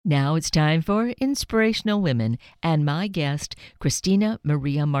Now it's time for Inspirational Women and my guest, Christina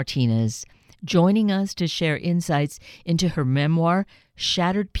Maria Martinez, joining us to share insights into her memoir,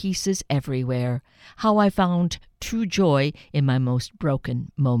 Shattered Pieces Everywhere: How I Found True Joy in My Most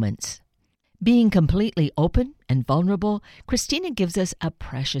Broken Moments. Being completely open and vulnerable, Christina gives us a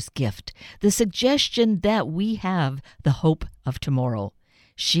precious gift, the suggestion that we have the hope of tomorrow.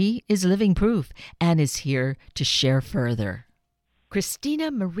 She is living proof and is here to share further.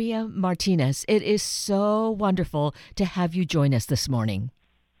 Christina Maria Martinez, it is so wonderful to have you join us this morning.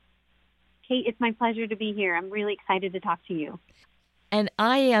 Kate, it's my pleasure to be here. I'm really excited to talk to you. And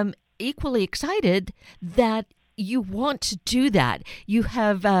I am equally excited that you want to do that. You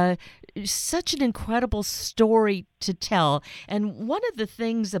have such an incredible story to tell. And one of the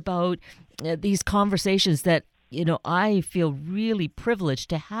things about these conversations that I feel really privileged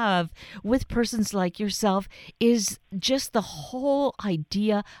to have with persons like yourself is just the whole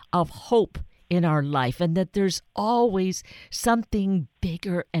idea of hope in our life, and that there's always something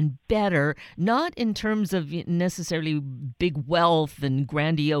bigger and better, not in terms of necessarily big wealth and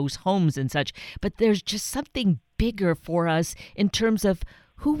grandiose homes and such, but there's just something bigger for us in terms of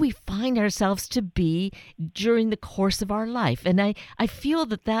who we find ourselves to be during the course of our life. And I feel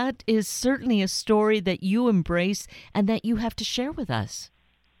that that is certainly a story that you embrace and that you have to share with us.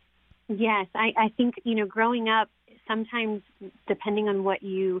 Yes, I think, growing up, sometimes depending on what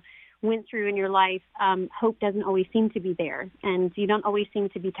you went through in your life, hope doesn't always seem to be there, and you don't always seem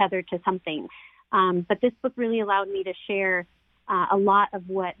to be tethered to something. But this book really allowed me to share a lot of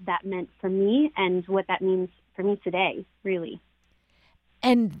what that meant for me and what that means for me today, really.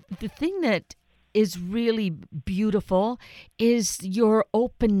 And the thing that is really beautiful is your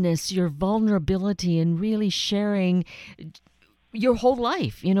openness, your vulnerability, and really sharing your whole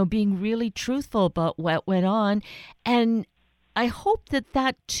life, being really truthful about what went on. And I hope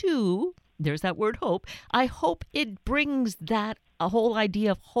that too, there's that word hope, I hope it brings that a whole idea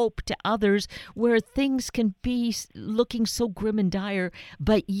of hope to others where things can be looking so grim and dire,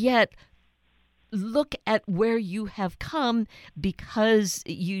 but yet look at where you have come because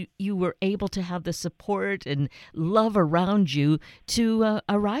you were able to have the support and love around you to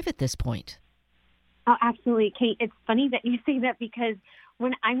arrive at this point. Oh, absolutely, Kate. It's funny that you say that because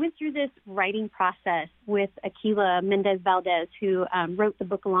when I went through this writing process with Akilah Mendez-Valdez, who wrote the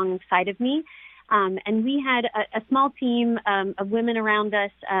book alongside of me, and we had a small team of women around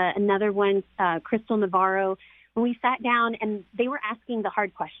us, another one, Crystal Navarro, when we sat down and they were asking the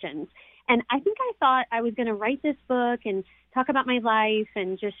hard questions. And I think I thought I was going to write this book and talk about my life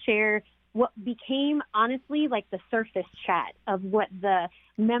and just share what became, honestly, like the surface chat of what the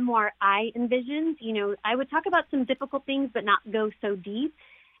memoir I envisioned. I would talk about some difficult things, but not go so deep.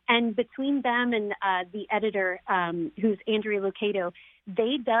 And between them and the editor, who's Andrea Locato,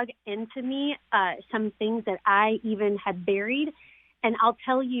 they dug into me some things that I even had buried. And I'll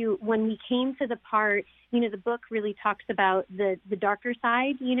tell you, when we came to the part, the book really talks about the darker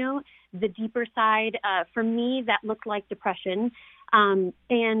side, the deeper side. For me, that looked like depression. And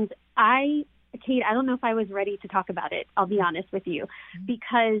Kate, I don't know if I was ready to talk about it, I'll be honest with you,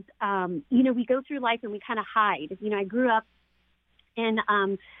 because, we go through life and we kind of hide. I grew up in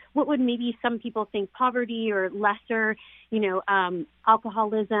what would maybe some people think poverty or lesser,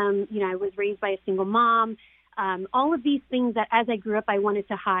 alcoholism. I was raised by a single mom. All of these things that as I grew up, I wanted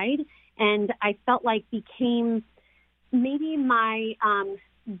to hide. And I felt like became maybe my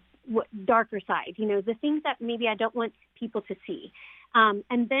darker side, the things that maybe I don't want people to see. And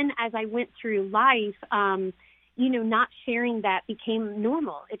then as I went through life, not sharing that became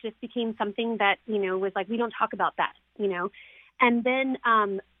normal. It just became something that, was like, we don't talk about that, And then,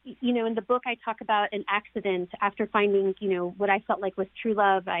 in the book, I talk about an accident after finding, what I felt like was true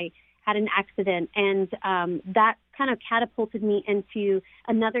love. I had an accident, and that kind of catapulted me into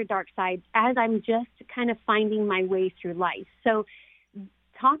another dark side as I'm just kind of finding my way through life. So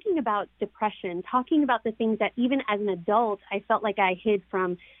talking about depression, talking about the things that even as an adult, I felt like I hid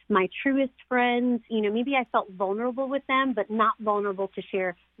from my truest friends. Maybe I felt vulnerable with them, but not vulnerable to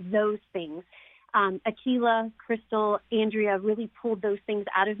share those things. Akilah, Crystal, Andrea really pulled those things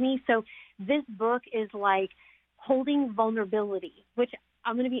out of me. So this book is like holding vulnerability, which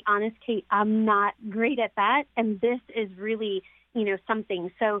I'm going to be honest, Kate, I'm not great at that. And this is really,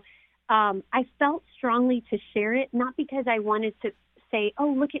 something. So I felt strongly to share it, not because I wanted to say, oh,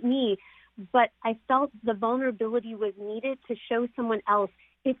 look at me, but I felt the vulnerability was needed to show someone else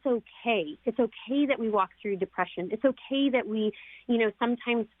it's okay. It's okay that we walk through depression. It's okay that we,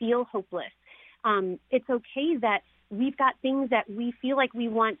 sometimes feel hopeless. It's okay that we've got things that we feel like we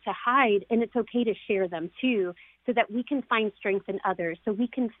want to hide, and it's okay to share them too, so that we can find strength in others, so we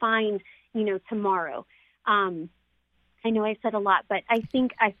can find, tomorrow. I know I said a lot, but I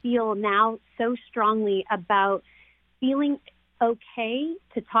think I feel now so strongly about feeling okay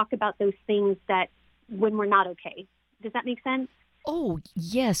to talk about those things that when we're not okay. Does that make sense? Oh,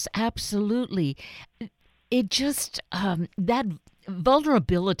 yes, absolutely. It just, that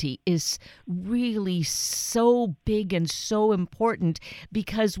vulnerability is really so big and so important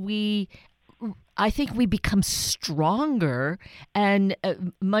because I think we become stronger and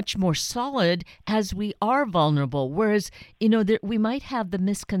much more solid as we are vulnerable. Whereas, we might have the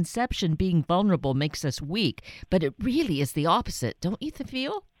misconception being vulnerable makes us weak, but it really is the opposite. Don't you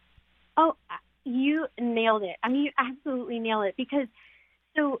feel? Oh, you nailed it. I mean, you absolutely nailed it because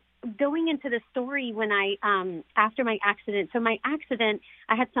so going into the story when after my accident,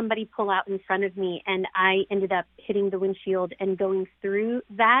 I had somebody pull out in front of me and I ended up hitting the windshield and going through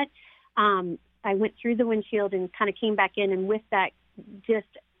that. I went through the windshield and kind of came back in, and with that, just,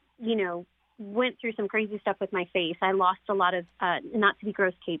 went through some crazy stuff with my face. I lost a lot of, not to be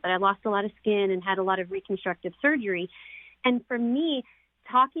gross, Kate, but I lost a lot of skin and had a lot of reconstructive surgery. And for me,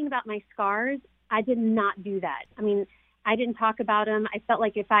 talking about my scars, I did not do that. I mean, I didn't talk about them. I felt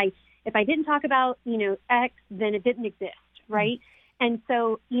like if I didn't talk about, X, then it didn't exist, right? And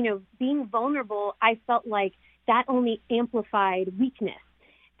so, being vulnerable, I felt like that only amplified weakness.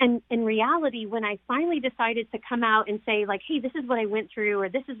 And in reality, when I finally decided to come out and say, like, hey, this is what I went through, or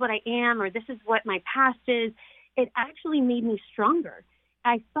this is what I am, or this is what my past is, it actually made me stronger.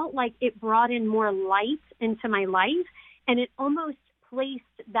 I felt like it brought in more light into my life, and it almost placed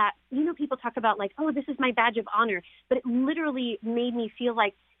that, people talk about like, oh, this is my badge of honor, but it literally made me feel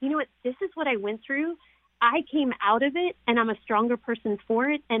like, what, this is what I went through. I came out of it, and I'm a stronger person for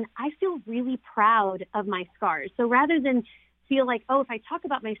it, and I feel really proud of my scars. So rather than feel like, oh, if I talk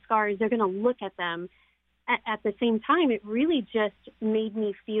about my scars, they're going to look at them. At the same time, it really just made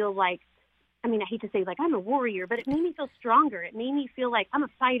me feel like, I mean, I hate to say like I'm a warrior, but it made me feel stronger. It made me feel like I'm a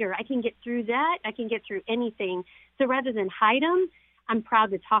fighter. I can get through that. I can get through anything. So rather than hide them, I'm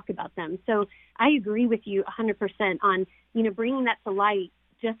proud to talk about them. So I agree with you 100% on, bringing that to light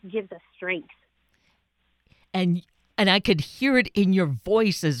just gives us strength. And I could hear it in your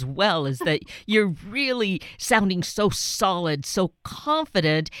voice as well, is that you're really sounding so solid, so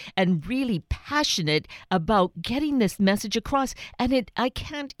confident, and really passionate about getting this message across. And I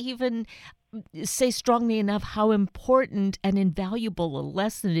can't even say strongly enough how important and invaluable a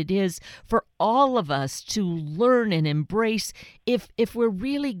lesson it is for all of us to learn and embrace if we're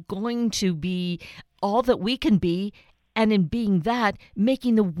really going to be all that we can be, and in being that,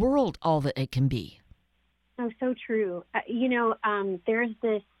 making the world all that it can be. Oh, so true. There's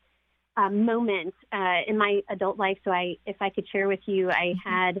this moment in my adult life. So if I could share with you,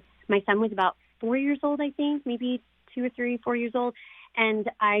 my son was about 4 years old, I think, maybe 2 or 3, 4 years old. And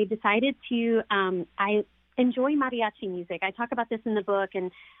I decided to, I enjoy mariachi music. I talk about this in the book,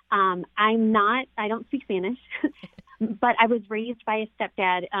 and I don't speak Spanish, but I was raised by a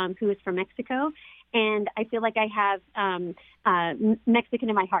stepdad who is from Mexico. And I feel like I have Mexican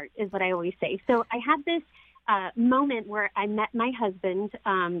in my heart, is what I always say. So I had this moment where I met my husband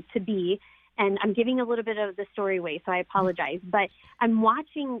to be, and I'm giving a little bit of the story away, so I apologize. But I'm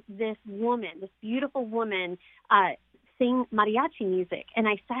watching this woman, this beautiful woman, sing mariachi music. And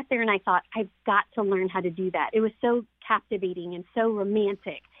I sat there and I thought, I've got to learn how to do that. It was so captivating and so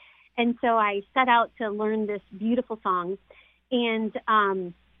romantic. And so I set out to learn this beautiful song. And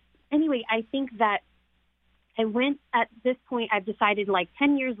anyway, I think that I went at this point, I've decided like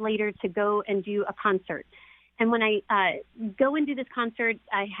 10 years later to go and do a concert. And when I go and do this concert,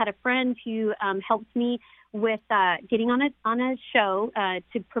 I had a friend who helped me with getting on a show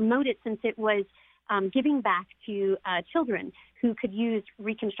to promote it, since it was giving back to children who could use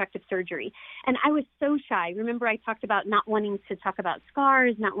reconstructive surgery. And I was so shy. Remember, I talked about not wanting to talk about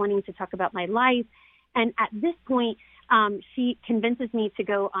scars, not wanting to talk about my life. And at this point, she convinces me to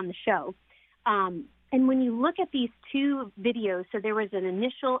go on the show. And when you look at these two videos, so there was an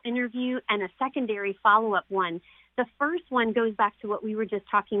initial interview and a secondary follow-up one. The first one goes back to what we were just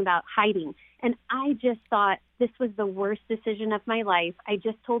talking about, hiding. And I just thought this was the worst decision of my life. I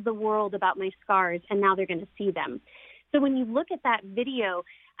just told the world about my scars, and now they're going to see them. So when you look at that video,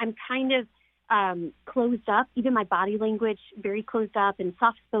 I'm kind of closed up, even my body language, very closed up and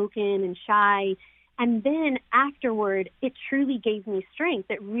soft-spoken and shy. And then afterward, it truly gave me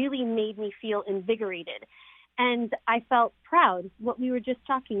strength. It really made me feel invigorated. And I felt proud, what we were just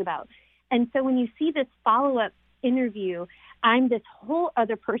talking about. And so when you see this follow-up interview, I'm this whole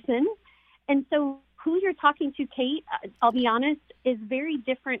other person. And so who you're talking to, Kate, I'll be honest, is very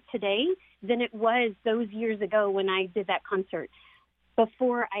different today than it was those years ago when I did that concert,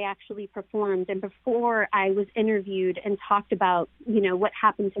 before I actually performed and before I was interviewed and talked about, what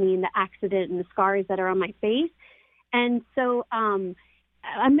happened to me in the accident and the scars that are on my face. And so I'm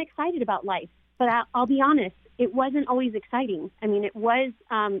excited about life, but I'll be honest, it wasn't always exciting. I mean, it was,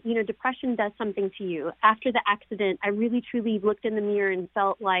 depression does something to you. After the accident, I really, truly looked in the mirror and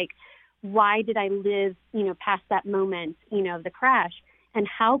felt like, why did I live, past that moment, of the crash? And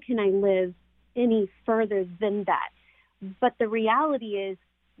how can I live any further than that? But the reality is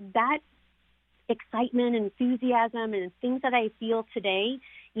that excitement, enthusiasm, and things that I feel today,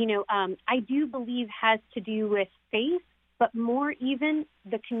 I do believe has to do with faith, but more even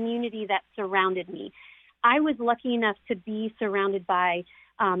the community that surrounded me. I was lucky enough to be surrounded by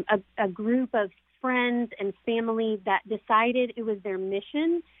a group of friends and family that decided it was their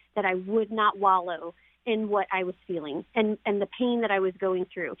mission that I would not wallow in what I was feeling and the pain that I was going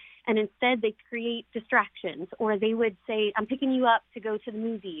through. And instead, they create distractions, or they would say, I'm picking you up to go to the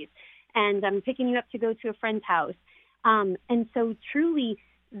movies, and I'm picking you up to go to a friend's house. And so truly,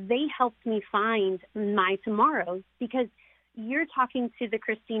 they helped me find my tomorrow, because you're talking to the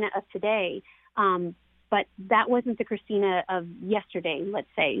Christina of today, but that wasn't the Christina of yesterday, let's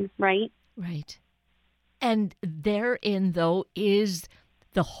say, right? Right. And therein, though, is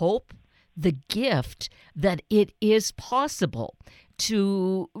the hope, the gift that it is possible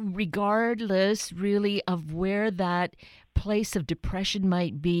to, regardless really of where that place of depression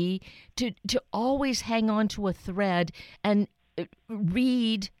might be, to always hang on to a thread and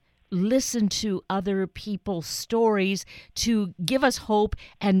listen to other people's stories to give us hope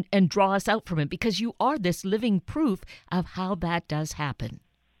and draw us out from it, because you are this living proof of how that does happen.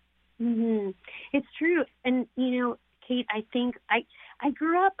 Mm-hmm. It's true. And, Kate, I think I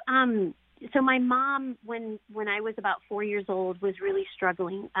grew up, so my mom, when I was about 4 years old, was really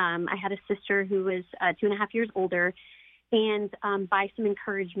struggling. I had a sister who was 2.5 years older, and by some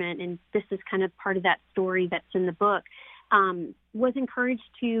encouragement, and this is kind of part of that story that's in the book, was encouraged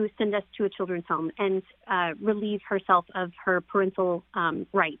to send us to a children's home and relieve herself of her parental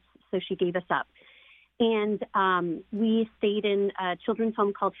rights. So she gave us up. And we stayed in a children's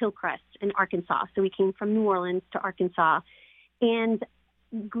home called Hillcrest in Arkansas. So we came from New Orleans to Arkansas. And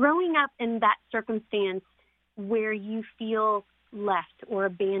growing up in that circumstance where you feel left or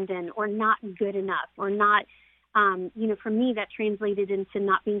abandoned or not good enough or not, for me, that translated into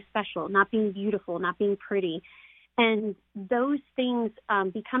not being special, not being beautiful, not being pretty. And those things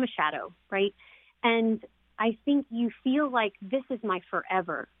become a shadow, right? And I think you feel like this is my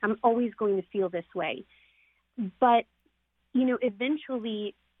forever. I'm always going to feel this way. But,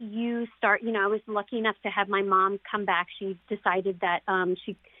 eventually you start, I was lucky enough to have my mom come back. She decided that I'm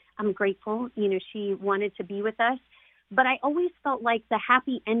grateful, she wanted to be with us. But I always felt like the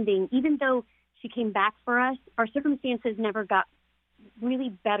happy ending, even though she came back for us, our circumstances never got really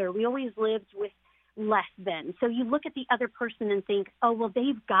better. We always lived with less than. So you look at the other person and think, oh, well,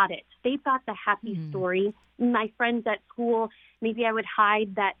 they've got it. They've got the happy story. My friends at school, maybe I would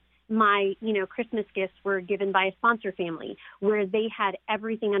hide that my, Christmas gifts were given by a sponsor family where they had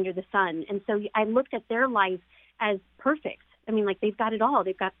everything under the sun. And so I looked at their life as perfect. I mean, like, they've got it all.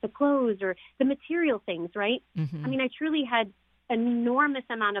 They've got the clothes or the material things, right? Mm-hmm. I mean, I truly had an enormous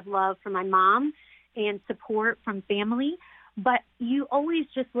amount of love from my mom and support from family. But you always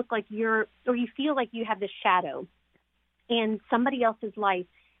just look like you feel like you have this shadow, and somebody else's life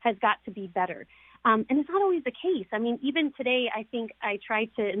has got to be better. And it's not always the case. I mean, even today, I think I try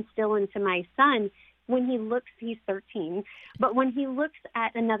to instill into my son, when he looks, he's 13, but when he looks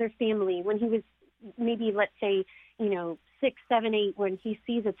at another family, when he was maybe, let's say, 6, 7, 8, when he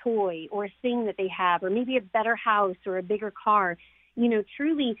sees a toy or a thing that they have, or maybe a better house or a bigger car,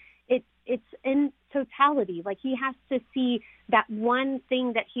 truly, it's in totality. Like, he has to see that one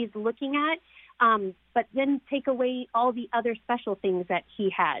thing that he's looking at, but then take away all the other special things that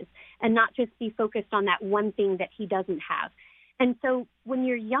he has and not just be focused on that one thing that he doesn't have. And so when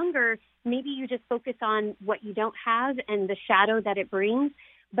you're younger, maybe you just focus on what you don't have and the shadow that it brings.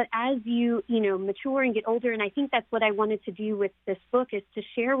 But as you, mature and get older, and I think that's what I wanted to do with this book, is to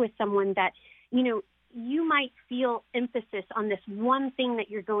share with someone that, you might feel emphasis on this one thing that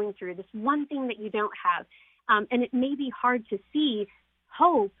you're going through, this one thing that you don't have. And it may be hard to see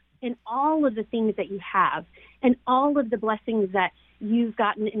hope in all of the things that you have and all of the blessings that you've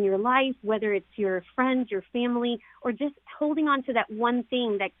gotten in your life, whether it's your friends, your family, or just holding on to that one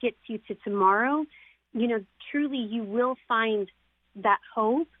thing that gets you to tomorrow. Truly you will find that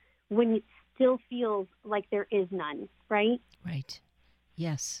hope when it still feels like there is none, right? Right.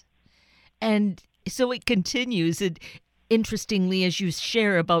 Yes. And So it continues. And interestingly, as you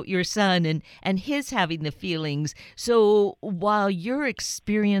share about your son and his having the feelings, so while you're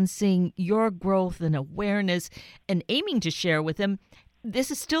experiencing your growth and awareness and aiming to share with him,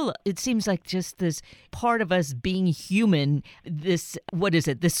 this is still, it seems like just this part of us being human, this, what is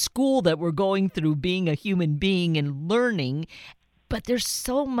it, this school that we're going through, being a human being and learning. But there's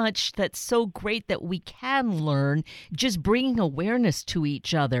so much that's so great that we can learn, just bringing awareness to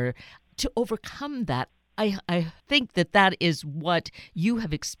each other to overcome that. I think that is what you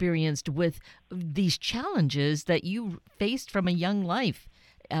have experienced with these challenges that you faced from a young life.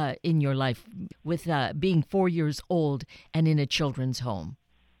 In your life with being 4 years old and in a children's home?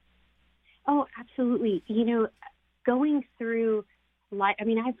 Oh, absolutely. Going through life, I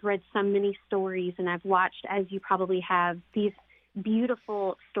mean, I've read so many stories and I've watched, as you probably have, these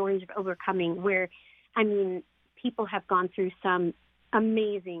beautiful stories of overcoming where, I mean, people have gone through some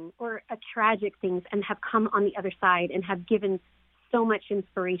amazing or tragic things and have come on the other side and have given so much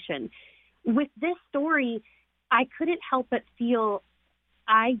inspiration. With this story, I couldn't help but feel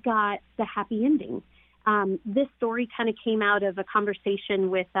I got the happy ending. This story kind of came out of a conversation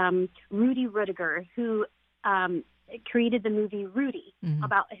with Rudy Ruettiger, who created the movie Rudy,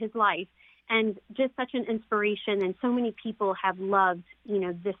 about his life, and just such an inspiration. And so many people have loved,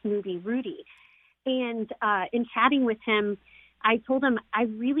 this movie Rudy. And in chatting with him, I told him I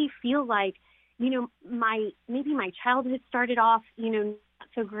really feel like, my childhood started off, not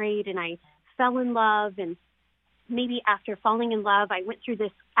so great, and I fell in love, and maybe after falling in love, I went through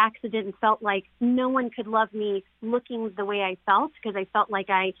this accident and felt like no one could love me looking the way I felt, because I felt like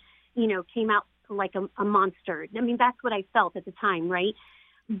I, came out like a monster. I mean, that's what I felt at the time, right?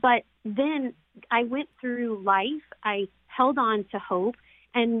 But then I went through life, I held on to hope,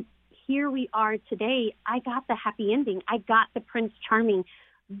 and here we are today. I got the happy ending. I got the Prince Charming.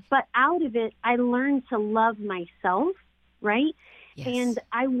 But out of it, I learned to love myself, right? Yes. And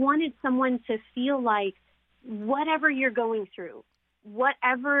I wanted someone to feel like, whatever you're going through,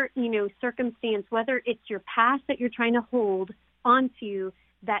 whatever, circumstance, whether it's your past that you're trying to hold onto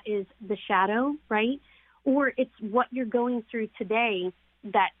that is the shadow, right? Or it's what you're going through today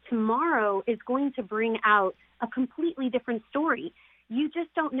that tomorrow is going to bring out a completely different story. You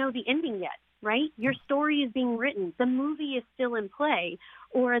just don't know the ending yet, right? Your story is being written. The movie is still in play.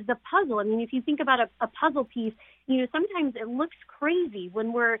 Or the puzzle. I mean, if you think about a puzzle piece, sometimes it looks crazy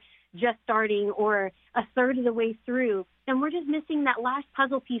when we're just starting or a third of the way through, and we're just missing that last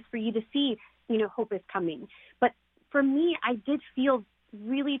puzzle piece for you to see, hope is coming. But for me, I did feel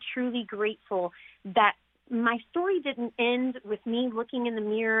really, truly grateful that my story didn't end with me looking in the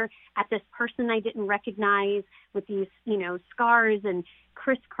mirror at this person I didn't recognize with these, scars and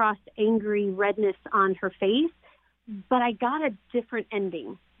crisscrossed angry redness on her face. But I got a different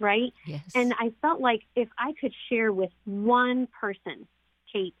ending, right? Yes. And I felt like if I could share with one person,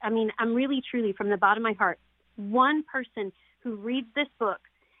 Kate, I mean, I'm really, truly, from the bottom of my heart, one person who reads this book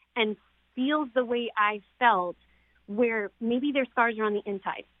and feels the way I felt, where maybe their scars are on the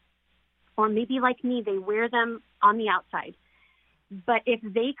inside, or maybe like me, they wear them on the outside. But if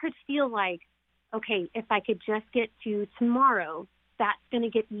they could feel like, okay, if I could just get to tomorrow, that's going to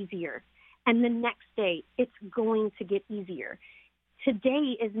get easier. And the next day, it's going to get easier.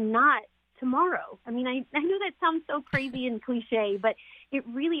 Today is not tomorrow. I mean, I know that sounds so crazy and cliche, but it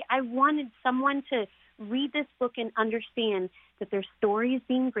really, I wanted someone to read this book and understand that their story is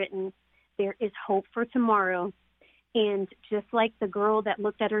being written. There is hope for tomorrow. And just like the girl that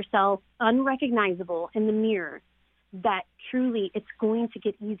looked at herself unrecognizable in the mirror, that truly it's going to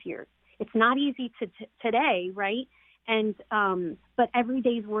get easier. It's not easy today, right? And but every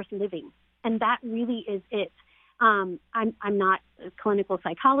day is worth living. And that really is it. I'm not a clinical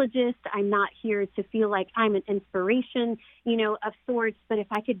psychologist. I'm not here to feel like I'm an inspiration, of sorts. But if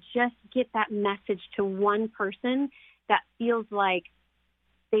I could just get that message to one person that feels like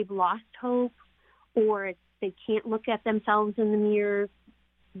they've lost hope, or they can't look at themselves in the mirror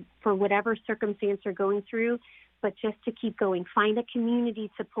for whatever circumstance they're going through, but just to keep going, find a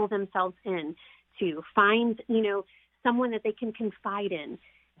community to pull themselves in, to find, someone that they can confide in,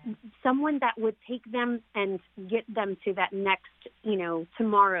 someone that would take them and get them to that next,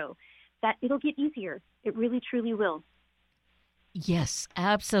 tomorrow, that it'll get easier. It really, truly will. Yes,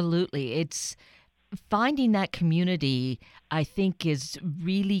 absolutely. It's finding that community, I think, is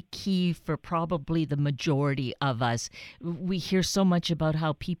really key for probably the majority of us. We hear so much about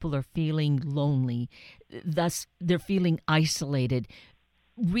how people are feeling lonely, thus they're feeling isolated.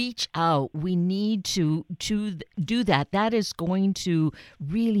 reach out. We need to do that. That is going to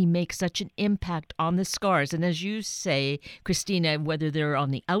really make such an impact on the scars. And as you say, Christina, whether they're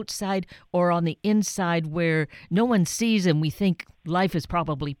on the outside or on the inside where no one sees and we think life is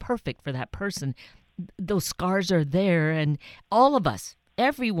probably perfect for that person, those scars are there, and all of us,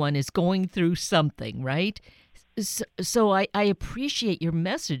 everyone is going through something, right? So I appreciate your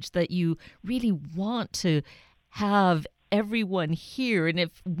message that you really want to have everyone here. And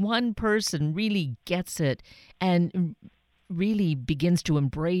if one person really gets it and really begins to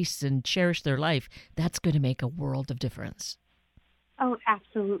embrace and cherish their life, that's going to make a world of difference. Oh,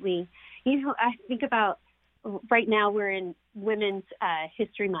 absolutely. I think about right now we're in Women's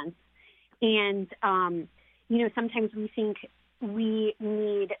History Month. And, sometimes we think we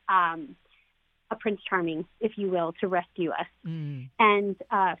need a Prince Charming, if you will, to rescue us. Mm. And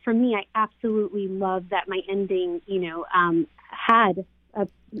for me, I absolutely love that my ending, had a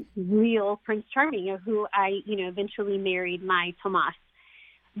real Prince Charming who I, eventually married, my Tomas.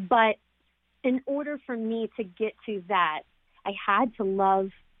 But in order for me to get to that, I had to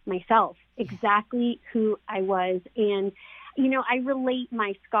love myself, exactly who I was. And, I relate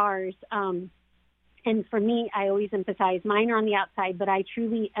my scars. And for me, I always emphasize mine are on the outside, but I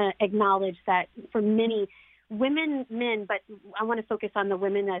truly acknowledge that for many women, men, but I want to focus on the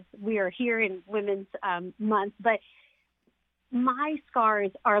women as we are here in Women's Month. But my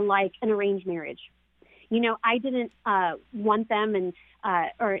scars are like an arranged marriage. I didn't want them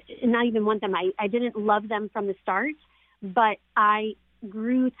or not even want them. I didn't love them from the start, but I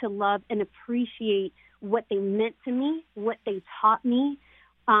grew to love and appreciate what they meant to me, what they taught me,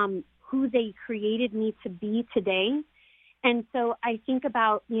 who they created me to be today. And so I think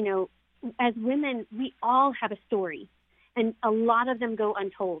about, as women, we all have a story, and a lot of them go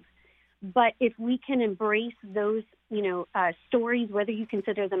untold. But if we can embrace those, stories, whether you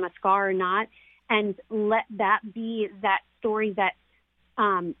consider them a scar or not, and let that be that story that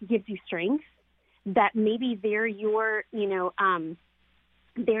gives you strength, that maybe they're your,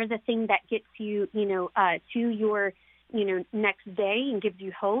 they're the thing that gets you, to your, next day and gives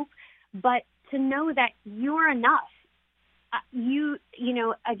you hope. But to know that you're enough.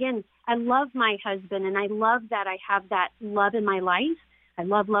 Again, I love my husband, and I love that I have that love in my life. I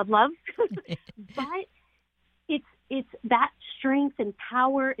love. But it's that strength and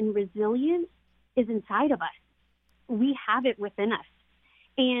power and resilience is inside of us. We have it within us.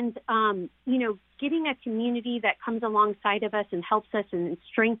 And, getting a community that comes alongside of us and helps us and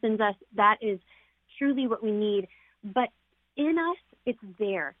strengthens us, that is truly what we need. But in us, it's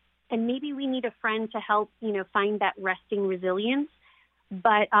there. And maybe we need a friend to help, find that resting resilience.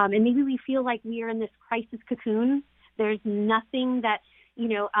 But, and maybe we feel like we are in this crisis cocoon. There's nothing that,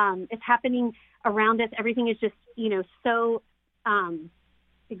 is happening around us. Everything is just, so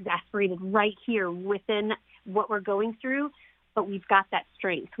exasperated right here within what we're going through. But we've got that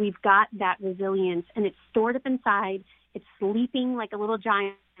strength. We've got that resilience, and it's stored up inside. It's sleeping like a little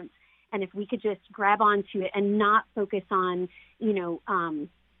giant. And if we could just grab onto it and not focus on,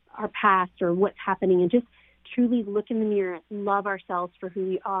 our past or what's happening, and just truly look in the mirror, love ourselves for who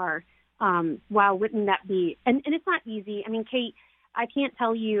we are. Wow, wouldn't that be? And it's not easy. I mean, Kate, I can't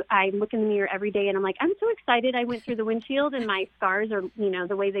tell you, I look in the mirror every day and I'm like, I'm so excited I went through the windshield and my scars are,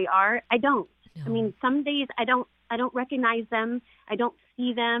 the way they are. I don't. No. I mean, some days I don't recognize them. I don't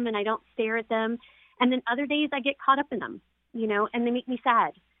see them, and I don't stare at them. And then other days I get caught up in them, and they make me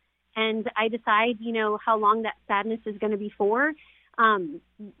sad. And I decide, how long that sadness is going to be for.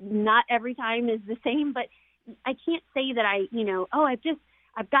 Not every time is the same, but I can't say that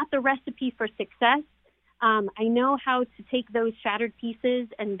I've got the recipe for success. I know how to take those shattered pieces,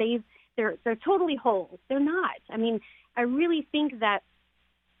 and they're totally whole. They're not. I mean, I really think that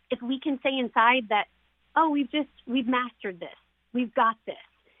if we can say inside that, we've mastered this, we've got this.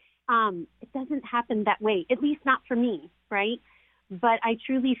 It doesn't happen that way, at least not for me, right? But I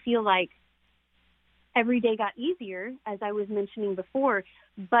truly feel like every day got easier, as I was mentioning before.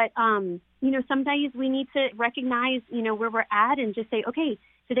 But, some days we need to recognize, where we're at and just say, okay,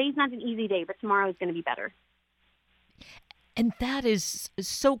 today's not an easy day, but tomorrow is going to be better. And that is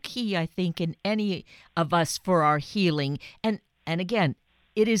so key, I think, in any of us for our healing. And again,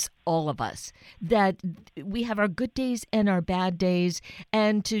 it is all of us, that we have our good days and our bad days,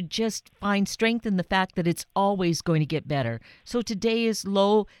 and to just find strength in the fact that it's always going to get better. So today is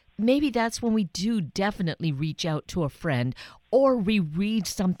low. Maybe that's when we do definitely reach out to a friend, or we read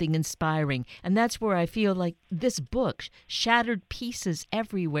something inspiring. And that's where I feel like this book, Shattered Pieces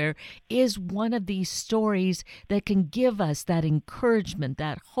Everywhere, is one of these stories that can give us that encouragement,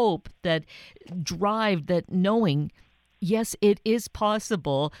 that hope, that drive, that knowing Yes, it is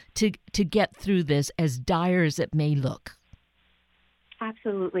possible to get through this, as dire as it may look.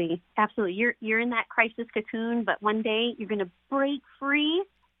 Absolutely. Absolutely. You're in that crisis cocoon, but one day you're going to break free,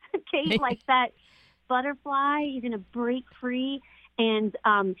 Kate, like that butterfly. You're going to break free, and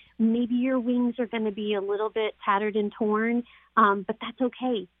maybe your wings are going to be a little bit tattered and torn, but that's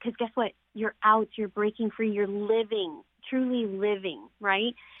okay, because guess what? You're out. You're breaking free. You're living, truly living,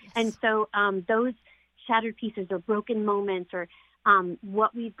 right? Yes. And so those shattered pieces or broken moments or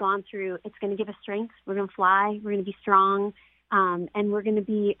what we've gone through, it's going to give us strength. We're going to fly. We're going to be strong. And we're going to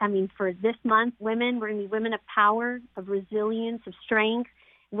be, for this month, women, we're going to be women of power, of resilience, of strength.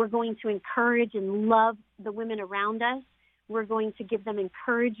 We're going to encourage and love the women around us. We're going to give them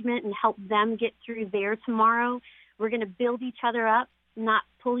encouragement and help them get through their tomorrow. We're going to build each other up, not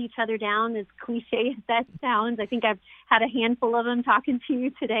pull each other down, as cliche as that sounds. I think I've had a handful of them talking to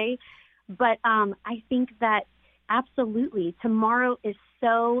you today. But I think that absolutely tomorrow is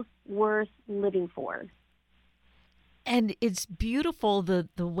so worth living for. And it's beautiful the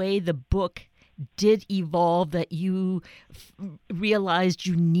way the book did evolve, that you realized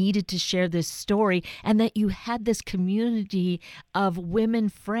you needed to share this story, and that you had this community of women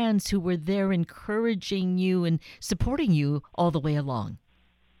friends who were there encouraging you and supporting you all the way along.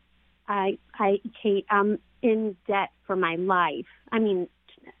 Kate, I'm in debt for my life.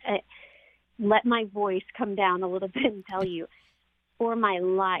 Let my voice come down a little bit and tell you, for my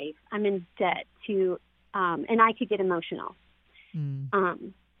life, I'm in debt to, and I could get emotional.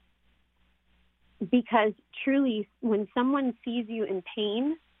 Because truly, when someone sees you in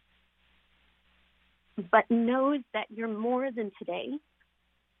pain, but knows that you're more than today,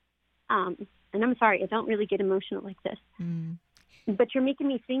 and I'm sorry, I don't really get emotional like this, but you're making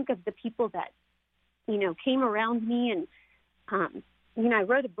me think of the people that, came around me, and, I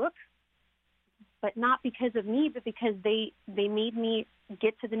wrote a book, but not because of me, but because they made me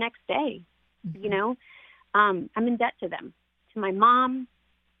get to the next day. I'm in debt to them, to my mom,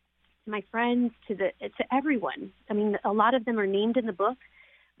 to my friends, to everyone. A lot of them are named in the book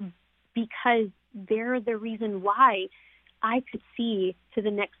because they're the reason why I could see to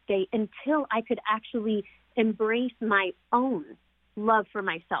the next day, until I could actually embrace my own love for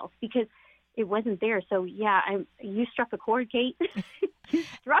myself, because it wasn't there. So yeah, you struck a chord, Kate. You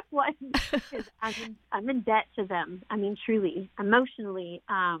struck one. I'm in debt to them. Truly, emotionally,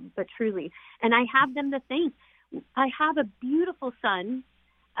 but truly. And I have them to thank. I have a beautiful son,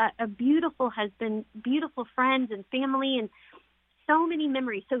 a beautiful husband, beautiful friends and family, and so many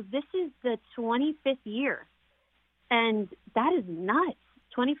memories. So this is the 25th year, and that is nuts.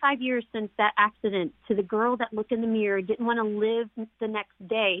 25 years since that accident, to the girl that looked in the mirror, didn't want to live the next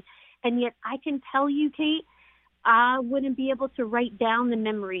day. And yet I can tell you, Kate, I wouldn't be able to write down the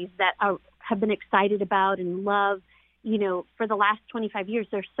memories that I have been excited about and love, for the last 25 years.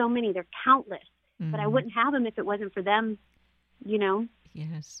 There's so many, they're countless, but I wouldn't have them if it wasn't for them,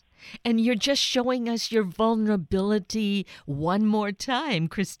 Yes. And you're just showing us your vulnerability one more time,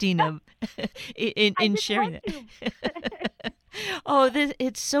 Christina, in sharing it. Oh,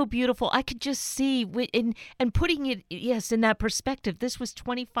 it's so beautiful. I could just see and putting it, yes, in that perspective. This was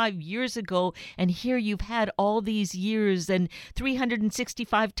 25 years ago, and here you've had all these years, and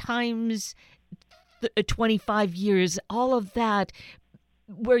 365 times 25 years, all of that,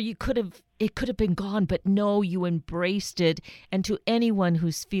 where it could have been gone, but no, you embraced it. And to anyone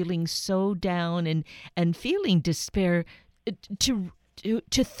who's feeling so down and feeling despair, to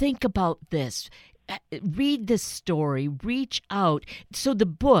think about this, read this story, reach out. So the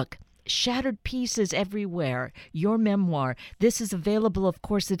book, Shattered Pieces Everywhere, your memoir, this is available, of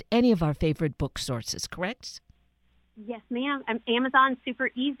course, at any of our favorite book sources, correct? Yes, ma'am. Amazon, super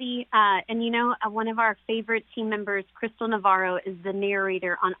easy. And one of our favorite team members, Crystal Navarro, is the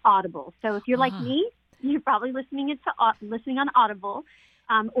narrator on Audible. So if you're like me, you're probably listening on Audible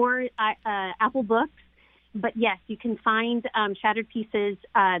or Apple Books. But yes, you can find Shattered Pieces,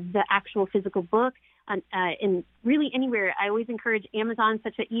 the actual physical book, in really anywhere. I always encourage Amazon,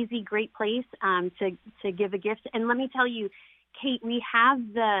 such an easy, great place to give a gift. And let me tell you, Kate, we have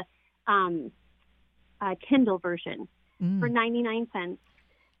the Kindle version for 99 cents,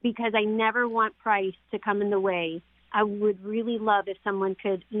 because I never want price to come in the way. I would really love if someone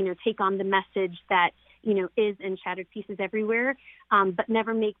could, take on the message that, is in Shattered Pieces Everywhere, but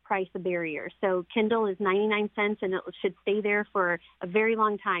never make price a barrier. So Kindle is 99 cents, and it should stay there for a very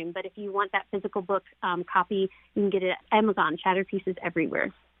long time. But if you want that physical book copy, you can get it at Amazon, Shattered Pieces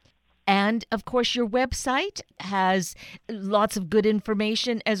Everywhere. And, of course, your website has lots of good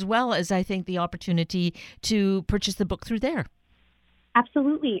information, as well as, I think, the opportunity to purchase the book through there.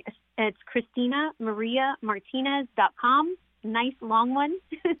 Absolutely. It's ChristinaMariaMartinez.com. Nice long one.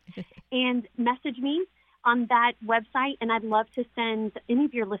 And message me on that website, and I'd love to send any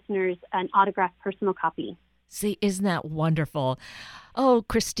of your listeners an autographed personal copy. See, isn't that wonderful? Oh,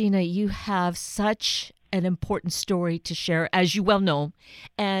 Christina, you have such an important story to share, as you well know.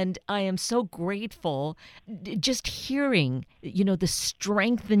 And I am so grateful just hearing, the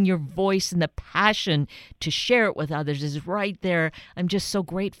strength in your voice and the passion to share it with others is right there. I'm just so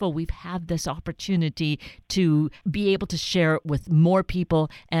grateful we've had this opportunity to be able to share it with more people.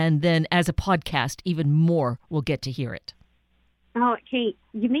 And then as a podcast, even more will get to hear it. Oh, Kate,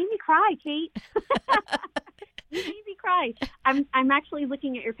 you made me cry, Kate. You made me cry. I'm actually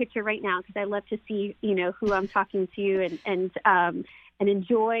looking at your picture right now because I love to see, who I'm talking to and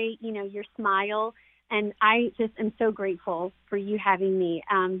enjoy, your smile. And I just am so grateful for you having me.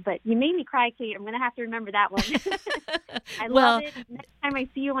 But you made me cry, Kate. I'm going to have to remember that one. I love it. Next time I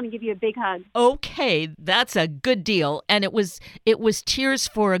see you, I want to give you a big hug. Okay, that's a good deal. And it was tears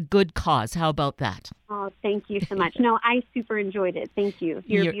for a good cause. How about that? Oh, thank you so much. No, I super enjoyed it. Thank you.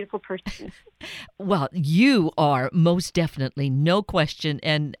 You're a beautiful person. Well, you are most definitely, no question.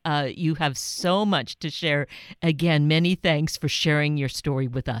 And you have so much to share. Again, many thanks for sharing your story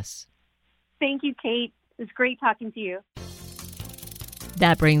with us. Thank you, Kate. It was great talking to you.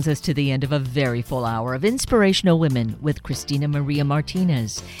 That brings us to the end of a very full hour of Inspirational Women with Christina Maria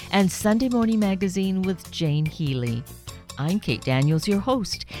Martinez and Sunday Morning Magazine with Jane Healy. I'm Kate Daniels, your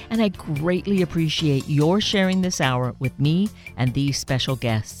host, and I greatly appreciate your sharing this hour with me and these special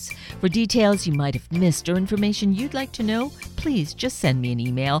guests. For details you might have missed or information you'd like to know, please just send me an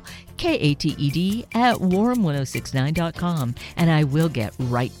email, kated@warm1069.com, and I will get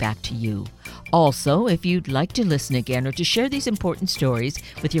right back to you. Also, if you'd like to listen again or to share these important stories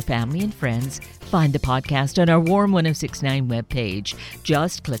with your family and friends, find the podcast on our Warm 1069 webpage.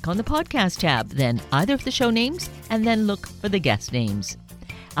 Just click on the podcast tab, then either of the show names, and then look for the guest names.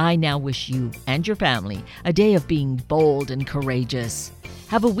 I now wish you and your family a day of being bold and courageous.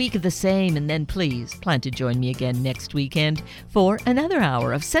 Have a week of the same, and then please plan to join me again next weekend for another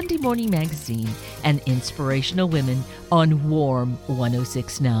hour of Sunday Morning Magazine and Inspirational Women on Warm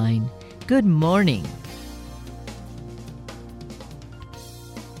 1069. Good morning.